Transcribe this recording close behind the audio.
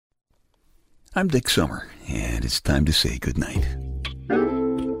I'm Dick Summer, and it's time to say goodnight.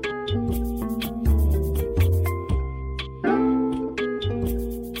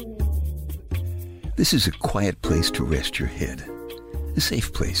 This is a quiet place to rest your head, a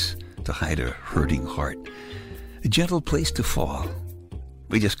safe place to hide a hurting heart, a gentle place to fall.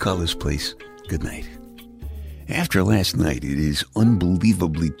 We just call this place goodnight. After last night, it is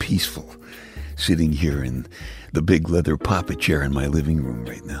unbelievably peaceful sitting here in the big leather papa chair in my living room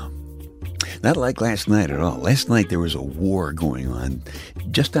right now. Not like last night at all. Last night there was a war going on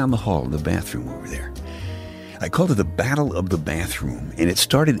just down the hall in the bathroom over there. I called it the Battle of the Bathroom, and it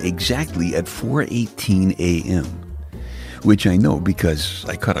started exactly at 4:18 a.m., which I know because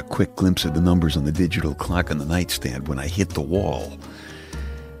I caught a quick glimpse of the numbers on the digital clock on the nightstand when I hit the wall.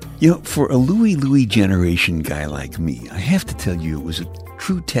 You know, for a Louie generation guy like me, I have to tell you it was a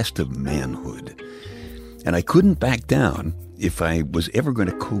true test of manhood. And I couldn't back down if I was ever going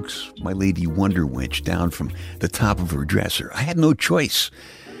to coax my lady Wonder Wench down from the top of her dresser. I had no choice.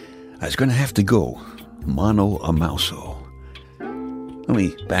 I was going to have to go mano a mouso. Let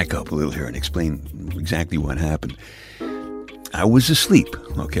me back up a little here and explain exactly what happened. I was asleep,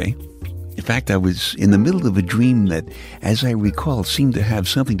 okay? In fact, I was in the middle of a dream that, as I recall, seemed to have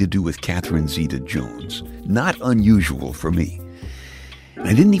something to do with Catherine Zeta-Jones. Not unusual for me. And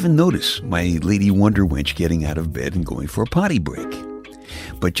I didn't even notice my lady Wonder Wench getting out of bed and going for a potty break.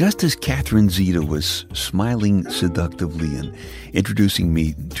 But just as Catherine Zeta was smiling seductively and introducing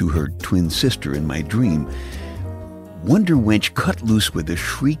me to her twin sister in my dream, Wonder Wench cut loose with a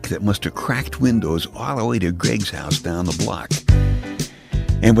shriek that must have cracked windows all the way to Greg's house down the block.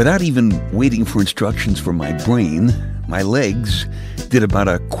 And without even waiting for instructions from my brain, my legs did about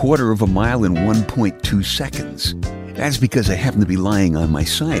a quarter of a mile in 1.2 seconds. That's because I happened to be lying on my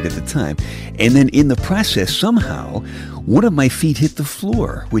side at the time. And then in the process, somehow, one of my feet hit the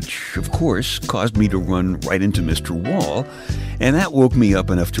floor, which, of course, caused me to run right into Mr. Wall. And that woke me up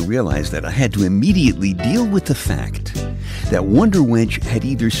enough to realize that I had to immediately deal with the fact that Wonder Wench had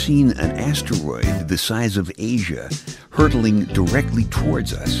either seen an asteroid the size of Asia hurtling directly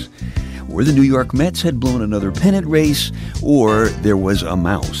towards us, or the New York Mets had blown another pennant race, or there was a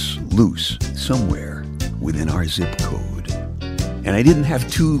mouse loose somewhere within our zip code. And I didn't have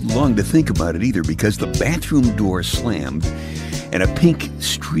too long to think about it either, because the bathroom door slammed and a pink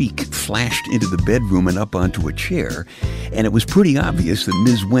streak flashed into the bedroom and up onto a chair, and it was pretty obvious that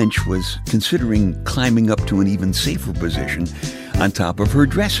Ms. Wench was considering climbing up to an even safer position on top of her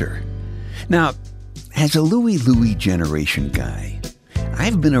dresser. Now, as a Louie generation guy,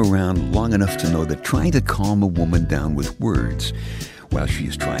 I've been around long enough to know that trying to calm a woman down with words while she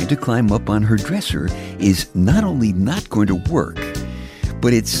is trying to climb up on her dresser is not only not going to work,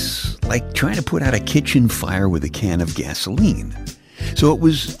 but it's like trying to put out a kitchen fire with a can of gasoline. So it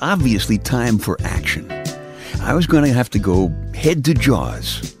was obviously time for action. I was going to have to go head to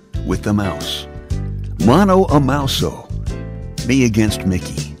jaws with the mouse. Mano a mouso. Me against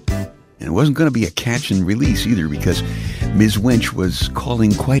Mickey. And it wasn't going to be a catch and release either, because Ms. Wench was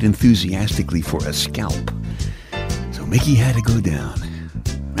calling quite enthusiastically for a scalp. So Mickey had to go down.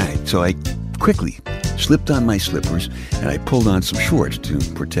 All right, so I quickly slipped on my slippers and I pulled on some shorts to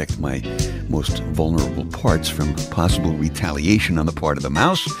protect my most vulnerable parts from possible retaliation on the part of the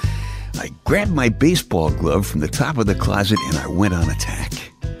mouse. I grabbed my baseball glove from the top of the closet and I went on attack.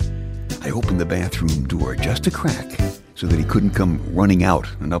 I opened the bathroom door just a crack so that he couldn't come running out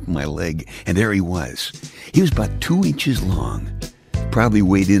and up my leg, and there he was. He was about 2 inches long, probably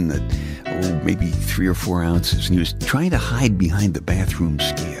weighed in at maybe 3 or 4 ounces, and he was trying to hide behind the bathroom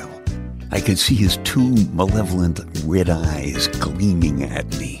scale. I could see his 2 malevolent red eyes gleaming at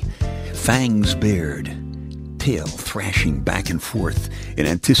me, fangs bared, tail thrashing back and forth in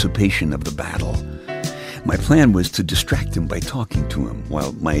anticipation of the battle. My plan was to distract him by talking to him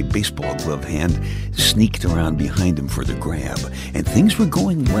while my baseball glove hand sneaked around behind him for the grab, and things were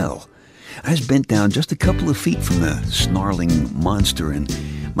going well. I was bent down just a couple of feet from the snarling monster, and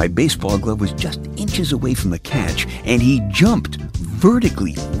my baseball glove was just inches away from the catch, and he jumped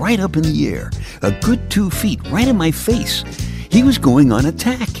vertically right up in the air, a good 2 feet, right in my face. He was going on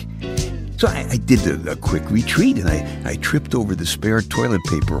attack. So I did a quick retreat, and I tripped over the spare toilet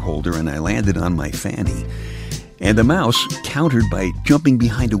paper holder, and I landed on my fanny. And the mouse countered by jumping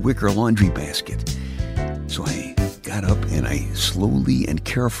behind a wicker laundry basket. So I got up and I slowly and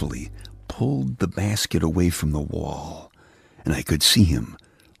carefully pulled the basket away from the wall, and I could see him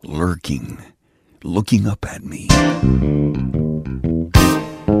lurking, looking up at me.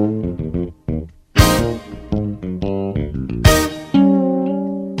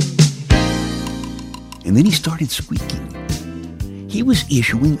 And then he started squeaking. He was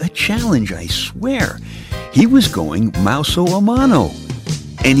issuing a challenge, I swear. He was going mauso a mano,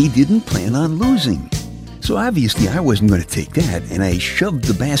 and he didn't plan on losing. So obviously I wasn't going to take that, and I shoved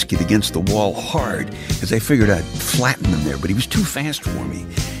the basket against the wall hard, as I figured I'd flatten him there, but he was too fast for me.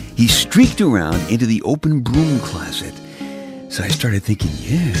 He streaked around into the open broom closet. So I started thinking,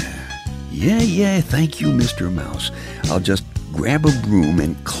 yeah, thank you, Mr. Mouse. I'll just grab a broom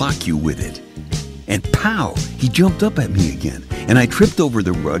and clock you with it. And pow, he jumped up at me again, and I tripped over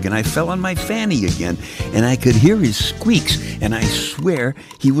the rug, and I fell on my fanny again, and I could hear his squeaks, and I swear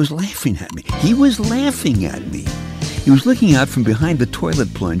he was laughing at me. He was laughing at me. He was looking out from behind the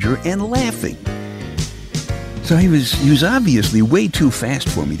toilet plunger and laughing. So he was obviously way too fast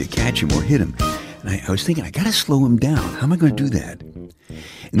for me to catch him or hit him. And I was thinking, I gotta slow him down. How am I going to do that?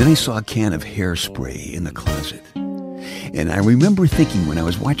 And then I saw a can of hairspray in the closet. And I remember thinking when I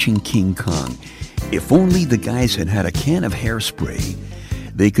was watching King Kong, if only the guys had had a can of hairspray,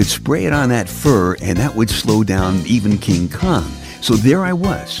 they could spray it on that fur and that would slow down even King Kong. So there I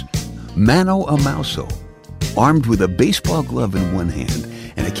was, mano a mauso, armed with a baseball glove in one hand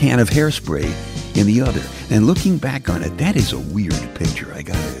and a can of hairspray in the other. And looking back on it, that is a weird picture, I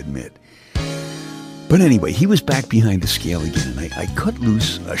gotta admit. But anyway, he was back behind the scale again, and I cut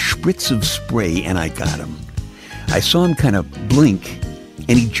loose a spritz of spray and I got him. I saw him kind of blink,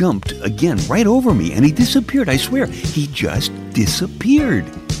 and he jumped again right over me, and he disappeared. I swear, he just disappeared.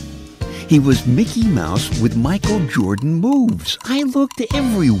 He was Mickey Mouse with Michael Jordan moves. I looked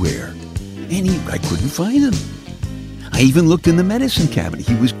everywhere, and I couldn't find him. I even looked in the medicine cabinet.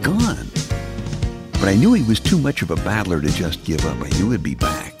 He was gone. But I knew he was too much of a battler to just give up. I knew he'd be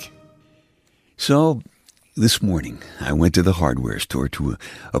back. So this morning, I went to the hardware store to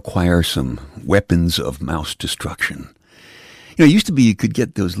acquire some weapons of mouse destruction. You know, it used to be you could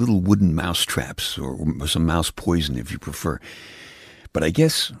get those little wooden mouse traps or some mouse poison if you prefer. But I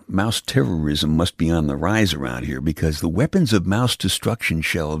guess mouse terrorism must be on the rise around here because the weapons of mouse destruction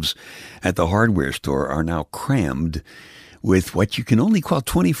shelves at the hardware store are now crammed with what you can only call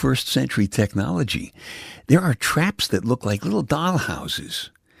 21st century technology. There are traps that look like little dollhouses.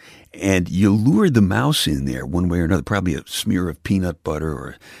 And you lure the mouse in there one way or another, probably a smear of peanut butter or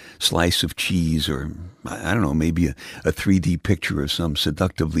a slice of cheese or, I don't know, maybe a 3D picture of some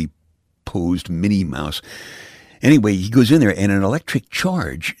seductively posed Minnie Mouse. Anyway, he goes in there and an electric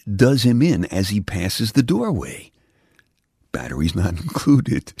charge does him in as he passes the doorway. Batteries not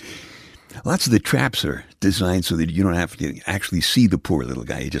included. Lots of the traps are designed so that you don't have to actually see the poor little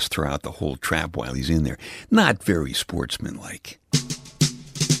guy. You just throw out the whole trap while he's in there. Not very sportsmanlike.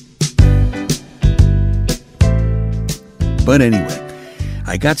 But anyway,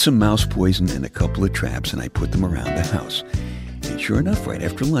 I got some mouse poison and a couple of traps, and I put them around the house. And sure enough, right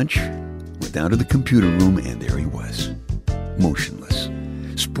after lunch, went down to the computer room, and there he was, motionless,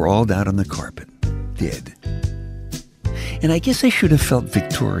 sprawled out on the carpet, dead. And I guess I should have felt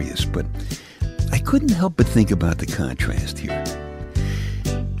victorious, but I couldn't help but think about the contrast here.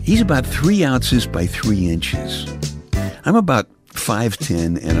 He's about 3 ounces by 3 inches. I'm about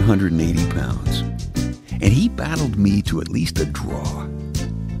 5'10" and 180 pounds. And he battled me to at least a draw.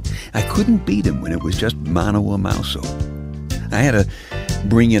 I couldn't beat him when it was just mano a mauso. I had to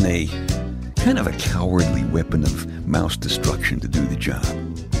bring in a kind of a cowardly weapon of mouse destruction to do the job.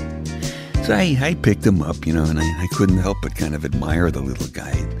 So I picked him up, and I couldn't help but kind of admire the little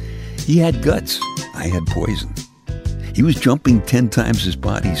guy. He had guts. I had poison. He was jumping 10 times his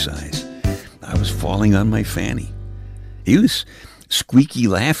body size. I was falling on my fanny. He was squeaky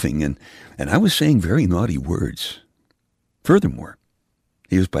laughing, and I was saying very naughty words. Furthermore,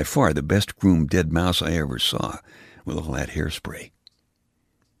 he was by far the best groomed dead mouse I ever saw with all that hairspray.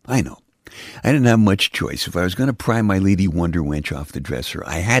 I know. I didn't have much choice. If I was going to pry my Lady Wonder Wench off the dresser,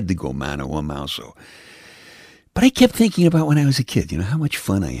 I had to go mano a mauso. But I kept thinking about when I was a kid, how much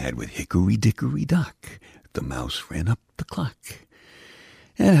fun I had with Hickory Dickory Dock. The mouse ran up the clock.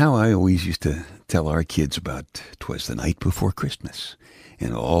 And how I always used to tell our kids about 'twas the night before Christmas,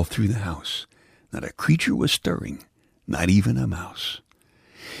 and all through the house, not a creature was stirring, not even a mouse.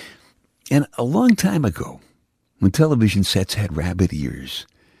 And a long time ago, when television sets had rabbit ears,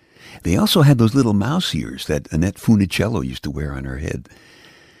 they also had those little mouse ears that Annette Funicello used to wear on her head.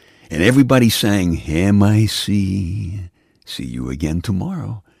 And everybody sang, M-I-C, see you again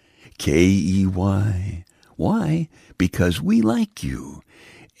tomorrow, K-E-Y. Why? Because we like you.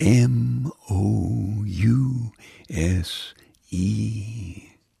 M-O-U-S-E.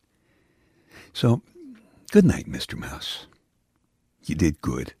 So, good night, Mr. Mouse. You did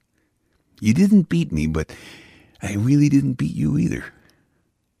good. You didn't beat me, but I really didn't beat you either.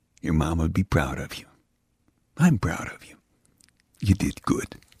 Your mom would be proud of you. I'm proud of you. You did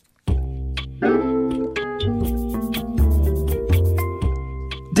good.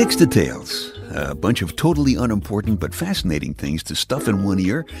 Dick's Details. A bunch of totally unimportant but fascinating things to stuff in one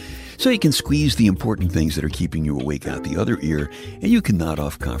ear so you can squeeze the important things that are keeping you awake out the other ear and you can nod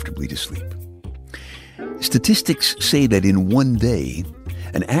off comfortably to sleep. Statistics say that in one day,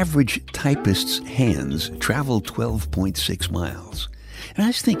 an average typist's hands travel 12.6 miles. And I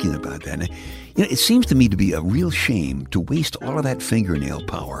was thinking about that. And, it seems to me to be a real shame to waste all of that fingernail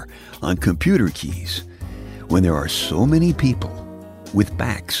power on computer keys when there are so many people with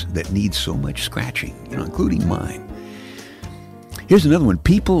backs that need so much scratching, including mine. Here's another one.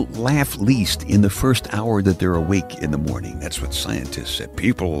 People laugh least in the first hour that they're awake in the morning. That's what scientists said.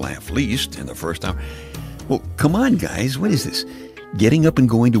 People laugh least in the first hour. Well, come on, guys. What is this? Getting up and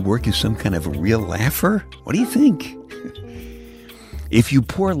going to work is some kind of a real laugher? What do you think? If you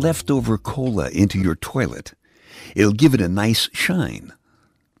pour leftover cola into your toilet, it'll give it a nice shine.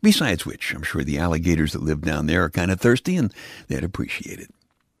 Besides which, I'm sure the alligators that live down there are kind of thirsty and they'd appreciate it.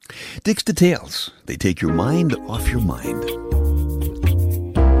 Dick's Details. They take your mind off your mind.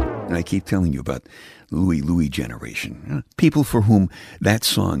 And I keep telling you about Louie generation. People for whom that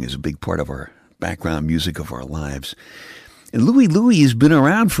song is a big part of our background music of our lives. And Louie has been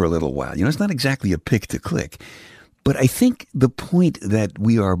around for a little while. It's not exactly a pick to click. But I think the point that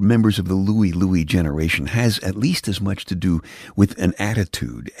we are members of the Louie generation has at least as much to do with an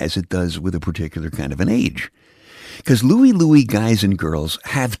attitude as it does with a particular kind of an age. Because Louie guys and girls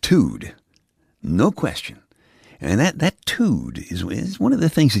have tude. No question. And that tude is one of the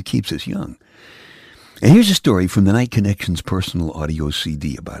things that keeps us young. And here's a story from the Night Connections personal audio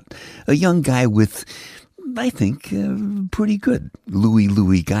CD about a young guy with, I think, pretty good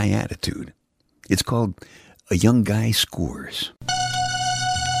Louie guy attitude. It's called A Young Guy Scores.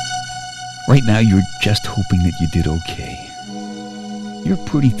 Right now, you're just hoping that you did okay. You're a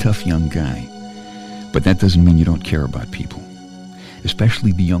pretty tough young guy, but that doesn't mean you don't care about people,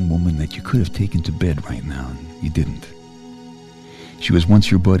 especially the young woman that you could have taken to bed right now, and you didn't. She was once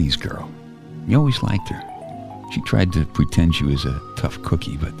your buddy's girl. You always liked her. She tried to pretend she was a tough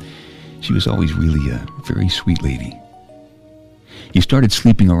cookie, but she was always really a very sweet lady. You started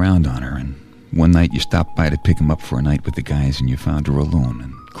sleeping around on her, and one night you stopped by to pick him up for a night with the guys, and you found her alone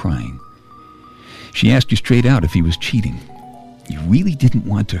and crying. She asked you straight out if he was cheating. You really didn't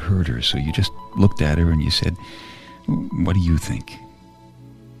want to hurt her, so you just looked at her and you said, "What do you think?"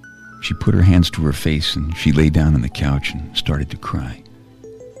 She put her hands to her face and she lay down on the couch and started to cry.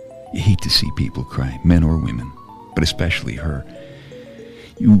 You hate to see people cry, men or women, but especially her.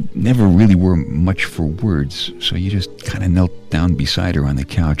 You never really were much for words, so you just kind of knelt down beside her on the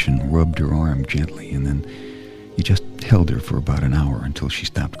couch and rubbed her arm gently, and then you just held her for about an hour until she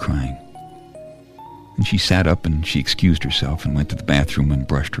stopped crying. And she sat up and she excused herself and went to the bathroom and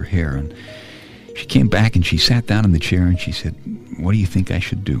brushed her hair, and she came back and she sat down in the chair and she said, "What do you think I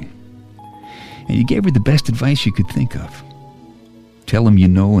should do?" And you gave her the best advice you could think of. Tell him you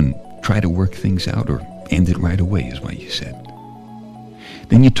know and try to work things out, or end it right away, is what you said.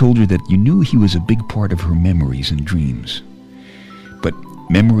 Then you told her that you knew he was a big part of her memories and dreams. But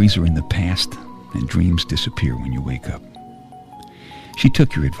memories are in the past, and dreams disappear when you wake up. She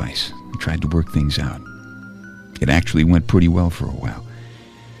took your advice and tried to work things out. It actually went pretty well for a while.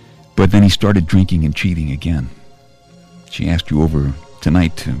 But then he started drinking and cheating again. She asked you over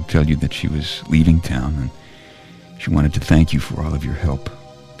tonight to tell you that she was leaving town, and she wanted to thank you for all of your help.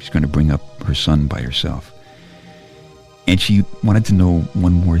 She's going to bring up her son by herself. And she wanted to know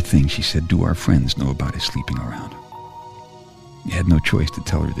one more thing. She said, "Do our friends know about his sleeping around?" You had no choice to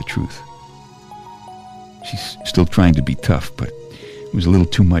tell her the truth. She's still trying to be tough, but it was a little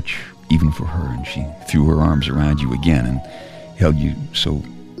too much even for her, and she threw her arms around you again and held you so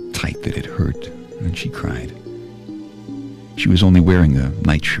tight that it hurt, and she cried. She was only wearing a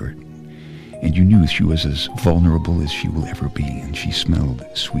nightshirt, and you knew she was as vulnerable as she will ever be, and she smelled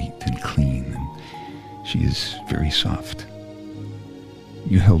sweet and clean, and she is very soft.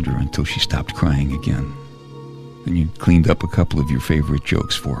 You held her until she stopped crying again. Then you cleaned up a couple of your favorite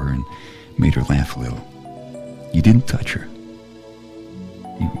jokes for her and made her laugh a little. You didn't touch her.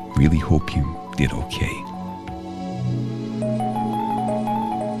 You really hope you did okay.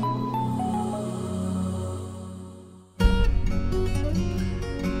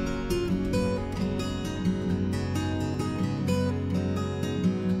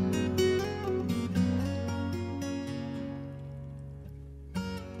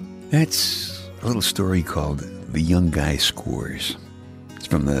 That's a little story called The Young Guy Scores. It's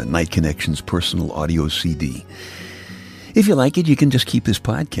from the Night Connections personal audio CD. If you like it, you can just keep this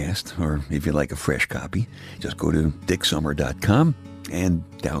podcast, or if you like a fresh copy, just go to dicksummer.com and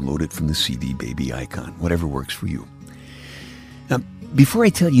download it from the CD Baby icon, whatever works for you. Now, before I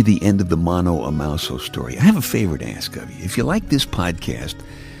tell you the end of the Mono a Mouso story, I have a favor to ask of you. If you like this podcast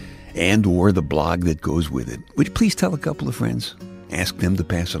and or the blog that goes with it, would you please tell a couple of friends? Ask them to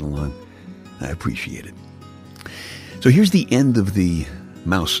pass it along. I appreciate it. So here's the end of the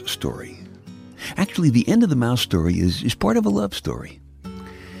mouse story. Actually, the end of the mouse story is part of a love story.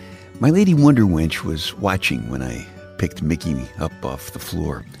 My lady Wonder Wench was watching when I picked Mickey up off the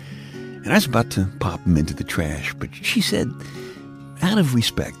floor, and I was about to pop him into the trash, but she said, out of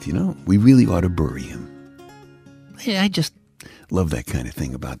respect, we really ought to bury him. I just love that kind of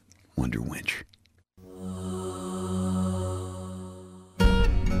thing about Wonder Wench.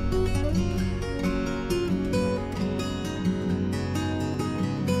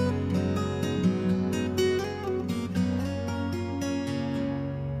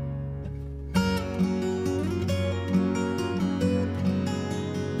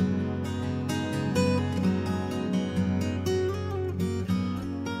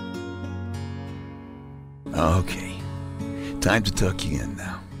 Okay, time to tuck you in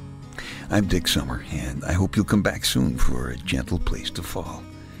now. I'm Dick Summer, and I hope you'll come back soon for a gentle place to fall.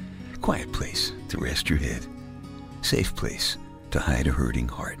 Quiet place to rest your head. Safe place to hide a hurting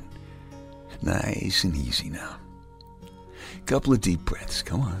heart. Nice and easy now. Couple of deep breaths,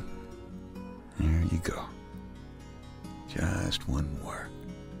 come on. There you go. Just one more.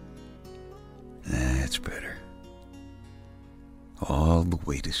 That's better. All the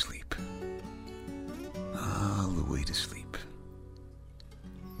way to sleep. All the way to sleep.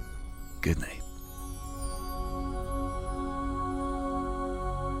 Good night.